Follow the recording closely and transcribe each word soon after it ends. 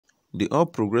The All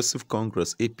Progressive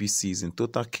Congress (APC) is in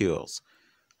total chaos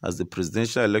as the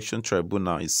Presidential Election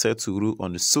Tribunal is set to rule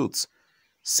on the suit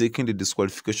seeking the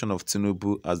disqualification of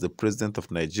Tinubu as the President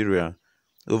of Nigeria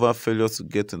over failure to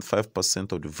get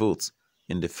 25% of the votes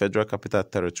in the Federal Capital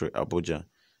Territory, Abuja,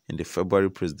 in the February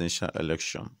presidential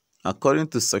election. According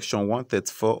to Section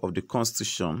 134 of the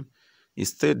Constitution, it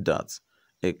states that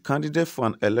a candidate for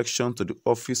an election to the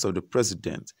office of the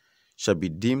President shall be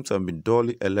deemed to have been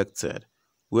duly elected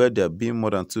where there be more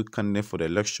than two candidates for the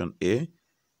election. A,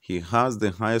 he has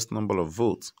the highest number of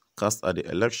votes cast at the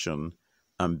election,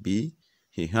 and B,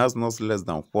 he has not less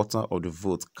than a quarter of the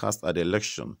votes cast at the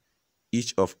election,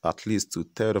 each of at least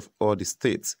 2/3 of all the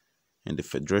states in the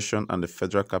Federation and the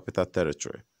Federal Capital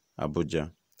Territory, Abuja.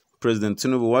 President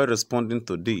Tinubu, while responding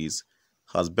to this,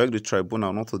 has begged the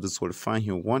tribunal not to disqualify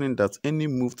him, warning that any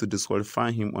move to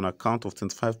disqualify him on account of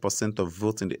 25% of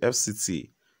votes in the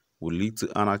FCT will lead to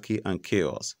anarchy and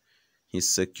chaos. He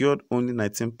secured only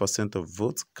 19% of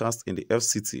votes cast in the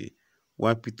FCT,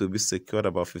 while P2B secured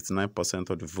about 59%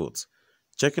 of the votes.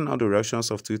 Checking out the reactions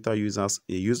of Twitter users,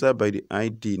 a user by the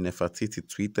ID Nefertiti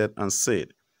tweeted and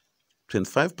said,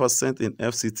 25% in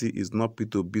FCT is not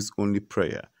P2B's only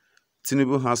prayer.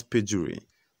 Tinubu has perjury,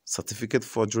 certificate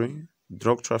forgery,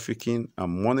 drug trafficking,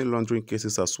 and money laundering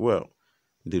cases as well.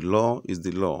 The law is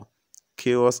the law.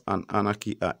 Chaos and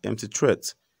anarchy are empty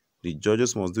threats. The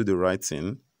judges must do the right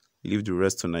thing, leave the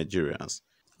rest to Nigerians.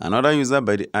 Another user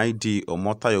by the ID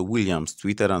Omotayo Williams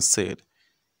tweeted and said,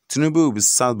 Tinubu will be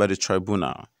served by the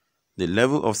tribunal. The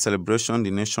level of celebration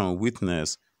the nation will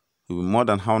witness will be more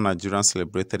than how Nigerians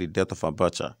celebrated the death of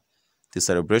Abacha. The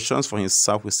celebrations for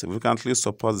himself will significantly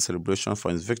support the celebration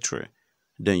for his victory.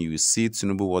 Then you will see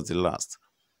Tinubu was the last.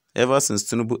 Ever since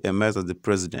Tinubu emerged as the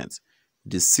president,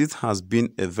 the seat has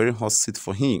been a very hot seat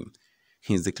for him.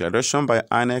 His declaration by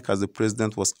INEC as the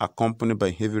president was accompanied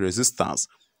by heavy resistance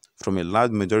from a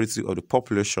large majority of the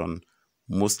population,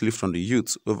 mostly from the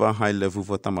youth, over high-level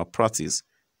voter malpractice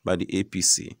by the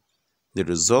APC. The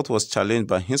result was challenged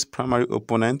by his primary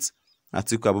opponent,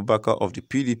 Atiku Abubakar of the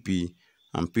PDP,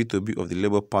 and P2B of the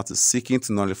Labour Party, seeking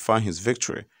to nullify his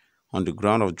victory on the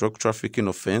ground of drug trafficking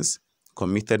offense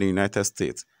committed in the United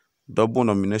States, double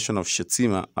nomination of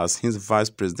Shettima as his vice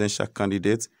presidential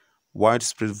candidate,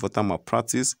 widespread voter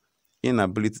malpractice,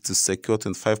 inability to secure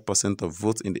 25% of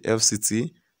votes in the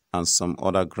FCT, and some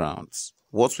other grounds.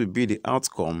 What will be the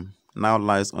outcome now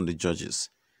lies on the judges.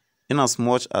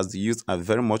 Inasmuch as the youth are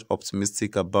very much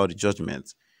optimistic about the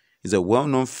judgment, it's a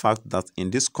well-known fact that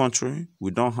in this country,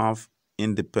 we don't have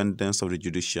independence of the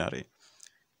judiciary.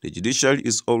 The judiciary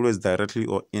is always directly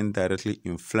or indirectly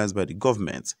influenced by the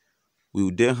government.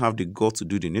 Will they have the guts to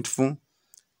do the needful?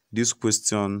 This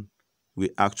question will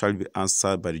actually be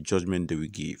answered by the judgment they will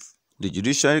give. The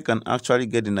judiciary can actually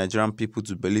get the Nigerian people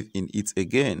to believe in it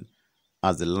again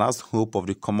as the last hope of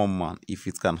the common man if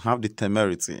it can have the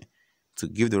temerity to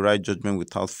give the right judgment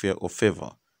without fear or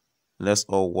favor. Let's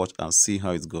all watch and see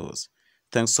how it goes.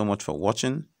 Thanks so much for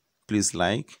watching. Please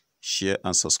like, share,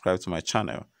 and subscribe to my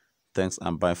channel. Thanks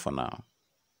and bye for now.